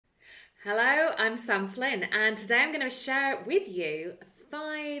Hello, I'm Sam Flynn, and today I'm going to share with you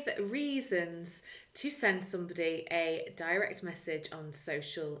 5 reasons to send somebody a direct message on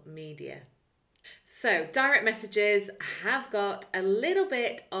social media. So, direct messages have got a little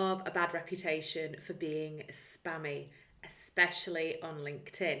bit of a bad reputation for being spammy, especially on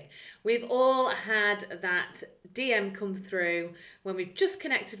LinkedIn. We've all had that DM come through when we've just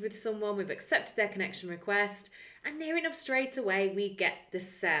connected with someone, we've accepted their connection request, and near enough straight away we get the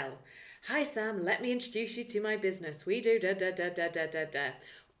sell. Hi Sam, let me introduce you to my business. We do da da da da da da da.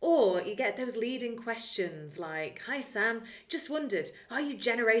 Or you get those leading questions like, Hi Sam, just wondered, are you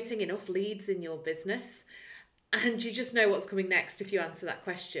generating enough leads in your business? And you just know what's coming next if you answer that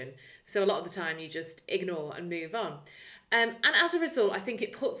question. So a lot of the time you just ignore and move on. And as a result, I think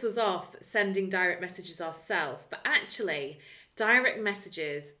it puts us off sending direct messages ourselves. But actually, direct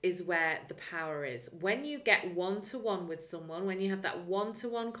messages is where the power is. When you get one-to-one with someone, when you have that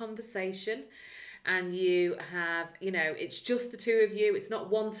one-to-one conversation, and you have, it's just the two of you, it's not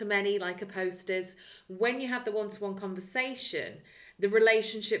one-to-many like a post is. When you have the one-to-one conversation, the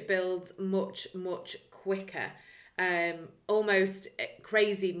relationship builds much, much quicker. Almost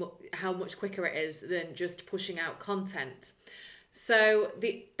crazy how much quicker it is than just pushing out content. So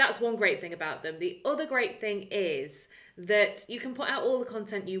that's one great thing about them. The other great thing is that you can put out all the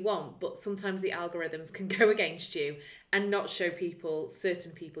content you want, but sometimes the algorithms can go against you and not show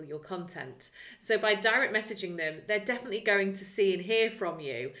certain people your content. So by direct messaging them, they're definitely going to see and hear from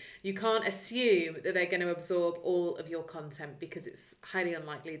you. You can't assume that they're going to absorb all of your content because it's highly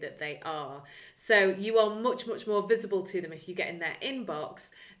unlikely that they are. So you are much, much more visible to them if you get in their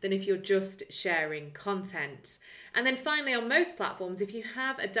inbox than if you're just sharing content. And then finally, on most platforms, if you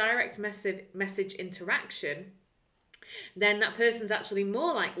have a direct message interaction, then that person's actually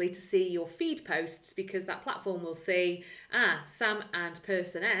more likely to see your feed posts because that platform will see, Sam and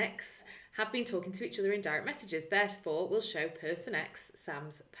person X have been talking to each other in direct messages, therefore will show person X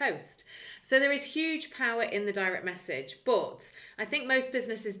Sam's post. So there is huge power in the direct message, but I think most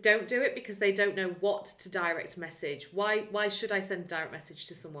businesses don't do it because they don't know what to direct message. Why should I send a direct message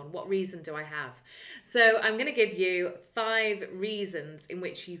to someone? What reason do I have? So I'm going to give you 5 reasons in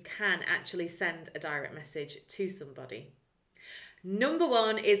which you can actually send a direct message to somebody. Number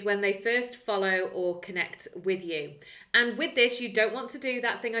 1 is when they first follow or connect with you. And with this, you don't want to do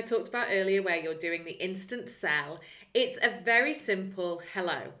that thing I talked about earlier where you're doing the instant sell. It's a very simple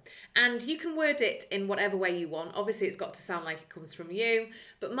hello. And you can word it in whatever way you want. Obviously, it's got to sound like it comes from you.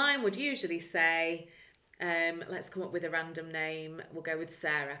 But mine would usually say, let's come up with a random name. We'll go with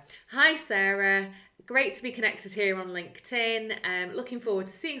Sarah. Hi, Sarah. Great to be connected here on LinkedIn. Looking forward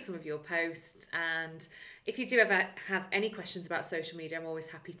to seeing some of your posts. And if you do ever have any questions about social media, I'm always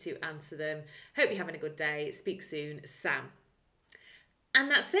happy to answer them. Hope you're having a good day. Speak soon, Sam. And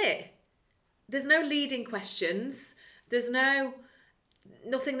that's it. There's no leading questions. There's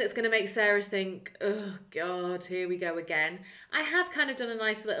nothing that's going to make Sarah think, oh God, here we go again. I have kind of done a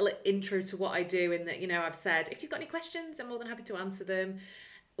nice little intro to what I do in that, I've said, if you've got any questions, I'm more than happy to answer them,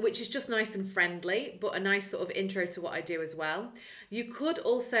 which is just nice and friendly, but a nice sort of intro to what I do as well. You could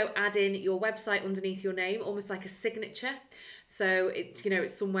also add in your website underneath your name, almost like a signature. So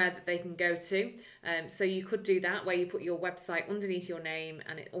it's somewhere that they can go to. So you could do that where you put your website underneath your name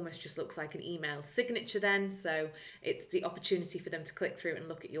and it almost just looks like an email signature then. So it's the opportunity for them to click through and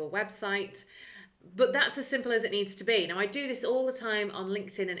look at your website. But that's as simple as it needs to be. Now, I do this all the time on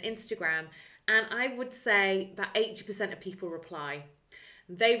LinkedIn and Instagram, and I would say about 80% of people reply.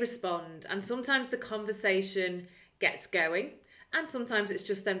 They respond, and sometimes the conversation gets going, and sometimes it's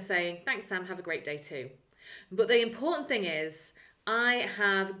just them saying, thanks Sam, have a great day too. But the important thing is I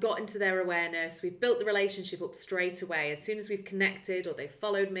have got into their awareness. We've built the relationship up straight away. As soon as we've connected or they've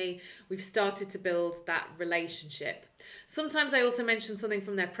followed me, we've started to build that relationship. Sometimes I also mention something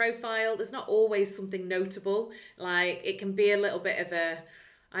from their profile. There's not always something notable. Like it can be a little bit of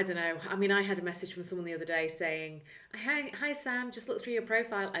I don't know. I mean, I had a message from someone the other day saying, hi Sam, just looked through your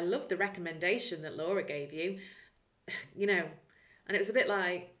profile. I love the recommendation that Laura gave you. And it was a bit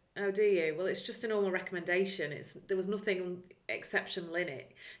like, oh, do you? Well, it's just a normal recommendation. There was nothing exceptional in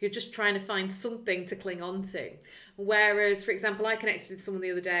it. You're just trying to find something to cling on to. Whereas, for example, I connected with someone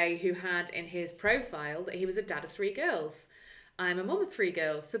the other day who had in his profile that he was a dad of 3 girls. I'm a mum of 3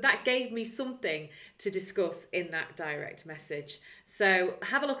 girls. So that gave me something to discuss in that direct message. So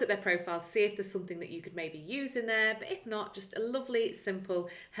have a look at their profiles, see if there's something that you could maybe use in there. But if not, just a lovely, simple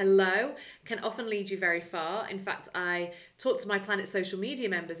hello can often lead you very far. In fact, I talked to my Planet Social Media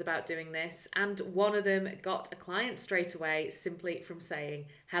members about doing this, and one of them got a client straight away simply from saying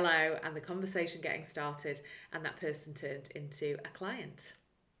hello and the conversation getting started, and that person turned into a client.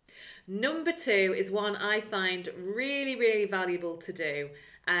 Number two is one I find really, really valuable to do,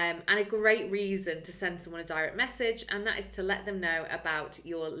 and a great reason to send someone a direct message, and that is to let them know about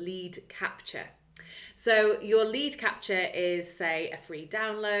your lead capture. So your lead capture is, say, a free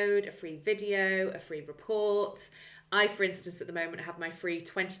download, a free video, a free report. I, for instance, at the moment have my free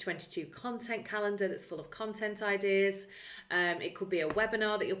 2022 content calendar that's full of content ideas. It could be a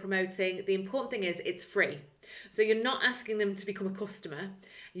webinar that you're promoting. The important thing is it's free. So you're not asking them to become a customer.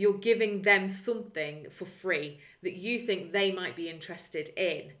 You're giving them something for free that you think they might be interested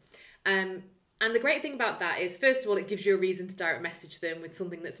in. And the great thing about that is, first of all, it gives you a reason to direct message them with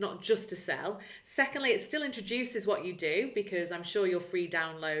something that's not just to sell. Secondly, it still introduces what you do, because I'm sure your free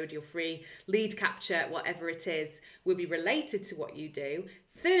download, your free lead capture, whatever it is, will be related to what you do.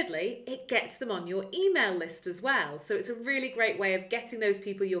 Thirdly, it gets them on your email list as well. So it's a really great way of getting those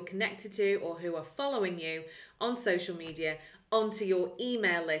people you're connected to or who are following you on social media onto your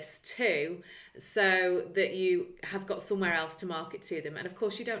email list too, so that you have got somewhere else to market to them. And of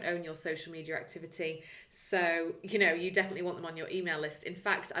course, you don't own your social media activity, so you definitely want them on your email list. In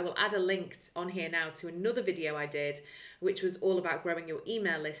fact, I will add a link on here now to another video I did, which was all about growing your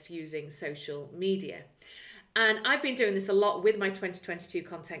email list using social media. And I've been doing this a lot with my 2022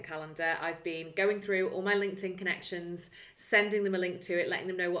 content calendar. I've been going through all my LinkedIn connections, sending them a link to it, letting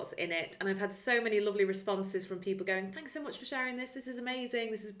them know what's in it. And I've had so many lovely responses from people going, thanks so much for sharing this. This is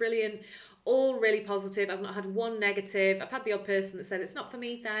amazing. This is brilliant. All really positive. I've not had one negative. I've had the odd person that said, it's not for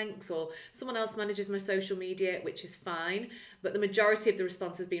me, thanks, or someone else manages my social media, which is fine. But the majority of the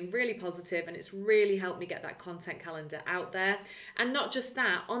response has been really positive, and it's really helped me get that content calendar out there. And not just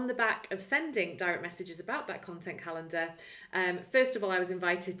that, on the back of sending direct messages about that content calendar, first of all, I was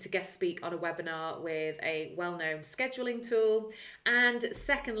invited to guest speak on a webinar with a well-known scheduling tool. And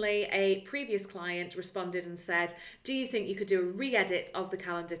secondly, a previous client responded and said, do you think you could do a re-edit of the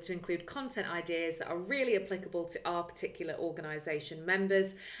calendar to include content ideas that are really applicable to our particular organisation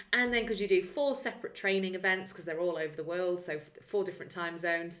members? And then could you do 4 separate training events, because they're all over the world, so 4 different time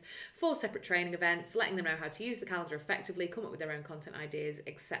zones, 4 separate training events, letting them know how to use the calendar effectively, come up with their own content ideas,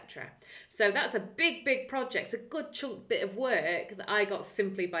 etc. So that's a big, big project, a good chunk bit of work that I got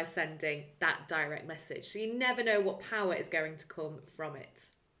simply by sending that direct message. So you never know what power is going to come from it.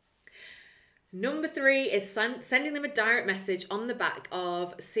 Number 3 is sending them a direct message on the back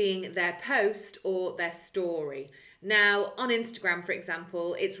of seeing their post or their story. Now, on Instagram, for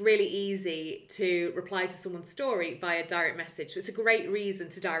example, it's really easy to reply to someone's story via direct message. So it's a great reason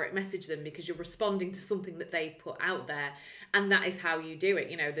to direct message them, because you're responding to something that they've put out there. And that is how you do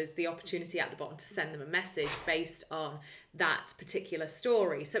it. There's the opportunity at the bottom to send them a message based on that particular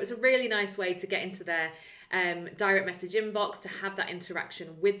story. So it's a really nice way to get into their direct message inbox, to have that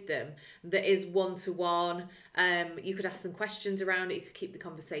interaction with them that is one-to-one. You could ask them questions around it, you could keep the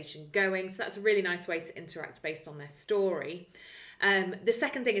conversation going. So that's a really nice way to interact based on their story. The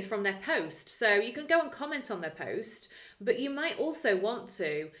second thing is from their post. So you can go and comment on their post, but you might also want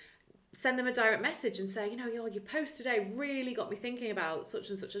to send them a direct message and say, your post today really got me thinking about such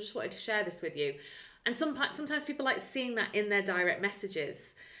and such. I just wanted to share this with you. And sometimes people like seeing that in their direct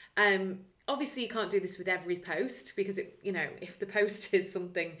messages. Obviously, you can't do this with every post, because if the post is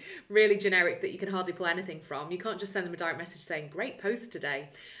something really generic that you can hardly pull anything from, you can't just send them a direct message saying, great post today.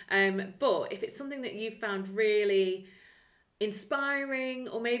 But if it's something that you've found really inspiring,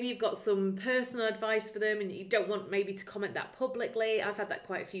 or maybe you've got some personal advice for them and you don't want maybe to comment that publicly. I've had that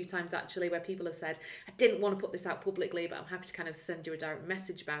quite a few times actually, where people have said, I didn't want to put this out publicly, but I'm happy to kind of send you a direct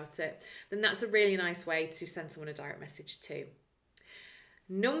message about it. Then that's a really nice way to send someone a direct message too.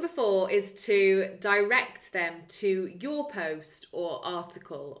 Number 4 is to direct them to your post or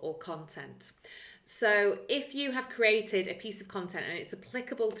article or content. So if you have created a piece of content and it's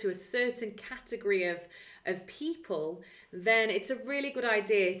applicable to a certain category of people, then it's a really good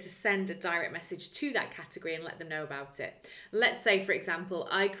idea to send a direct message to that category and let them know about it. Let's say, for example,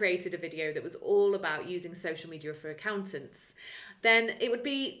 I created a video that was all about using social media for accountants. Then it would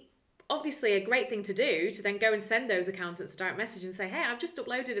be obviously a great thing to do to then go and send those accountants a direct message and say, hey, I've just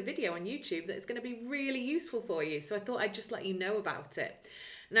uploaded a video on YouTube that's going to be really useful for you. So I thought I'd just let you know about it.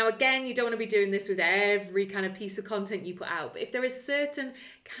 Now, again, you don't want to be doing this with every kind of piece of content you put out, but if there is certain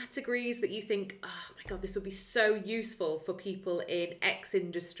categories that you think, oh my God, this would be so useful for people in X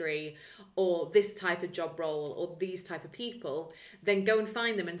industry or this type of job role or these type of people, then go and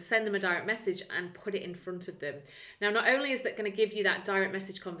find them and send them a direct message and put it in front of them. Now, not only is that going to give you that direct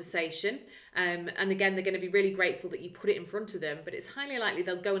message conversation, and again, they're going to be really grateful that you put it in front of them, but it's highly likely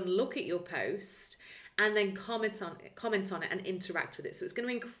they'll go and look at your post and then comment on it and interact with it. So it's going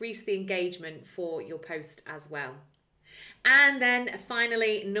to increase the engagement for your post as well. And then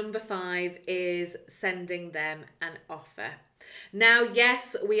finally, number 5 is sending them an offer. Now,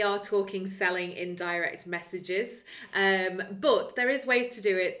 yes, we are talking selling in direct messages, but there is ways to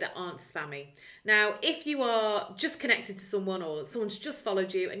do it that aren't spammy. Now, if you are just connected to someone or someone's just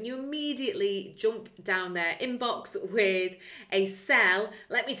followed you and you immediately jump down their inbox with a sell,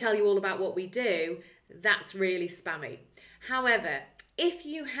 let me tell you all about what we do, that's really spammy. However, if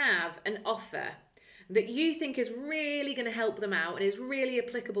you have an offer that you think is really going to help them out and is really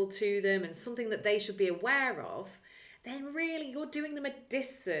applicable to them and something that they should be aware of, then really you're doing them a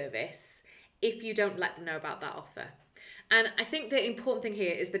disservice if you don't let them know about that offer. And I think the important thing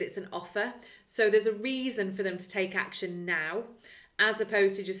here is that it's an offer. So there's a reason for them to take action now, as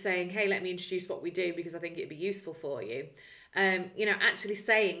opposed to just saying, hey, let me introduce what we do because I think it'd be useful for you. Actually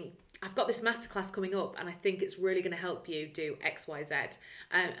saying, I've got this masterclass coming up and I think it's really going to help you do X, Y, Z.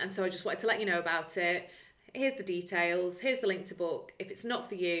 And so I just wanted to let you know about it. Here's the details, here's the link to book. If it's not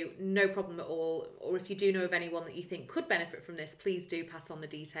for you, no problem at all. Or if you do know of anyone that you think could benefit from this, please do pass on the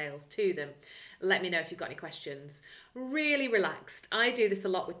details to them. Let me know if you've got any questions. Really relaxed. I do this a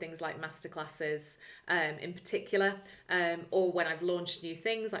lot with things like masterclasses in particular, or when I've launched new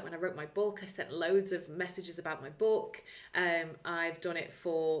things, like when I wrote my book, I sent loads of messages about my book. I've done it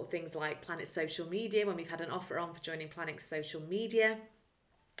for things like Planet Social Media, when we've had an offer on for joining Planet Social Media.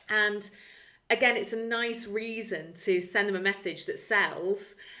 And again, it's a nice reason to send them a message that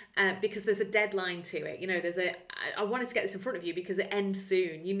sells because there's a deadline to it. You know, I wanted to get this in front of you because it ends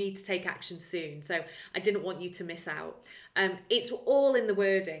soon. You need to take action soon. So I didn't want you to miss out. It's all in the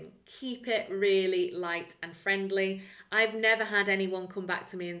wording. Keep it really light and friendly. I've never had anyone come back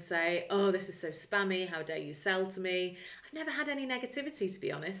to me and say, oh, this is so spammy. How dare you sell to me? I've never had any negativity, to be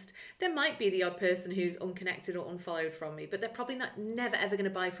honest. There might be the odd person who's unconnected or unfollowed from me, but they're probably never ever going to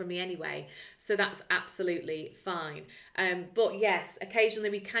buy from me anyway. So that's absolutely fine. But yes,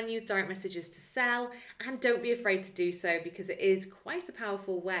 occasionally we can use direct messages to sell, and don't be afraid to do so because it is quite a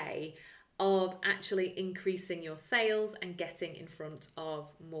powerful way of actually increasing your sales and getting in front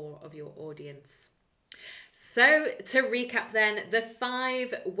of more of your audience. So to recap then, the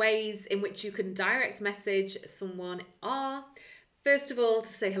 5 ways in which you can direct message someone are: first of all, to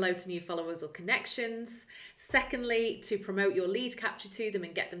say hello to new followers or connections. Secondly, to promote your lead capture to them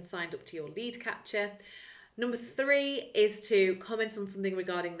and get them signed up to your lead capture. Number 3 is to comment on something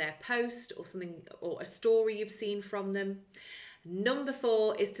regarding their post or something, or a story you've seen from them. Number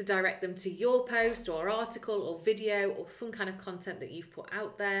 4 is to direct them to your post or article or video or some kind of content that you've put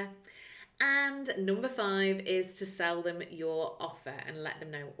out there. And number 5 is to sell them your offer and let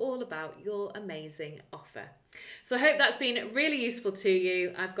them know all about your amazing offer. So I hope that's been really useful to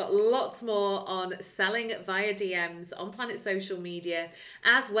you. I've got lots more on selling via DMs on Planet Social Media,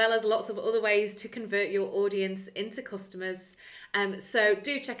 as well as lots of other ways to convert your audience into customers. So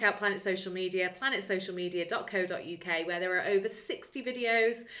do check out Planet Social Media, planetsocialmedia.co.uk, where there are over 60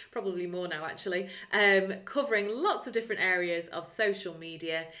 videos, probably more now actually, covering lots of different areas of social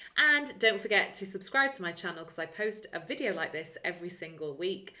media. And don't forget to subscribe to my channel because I post a video like this every single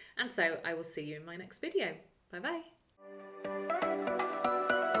week. And so I will see you in my next video. Bye bye.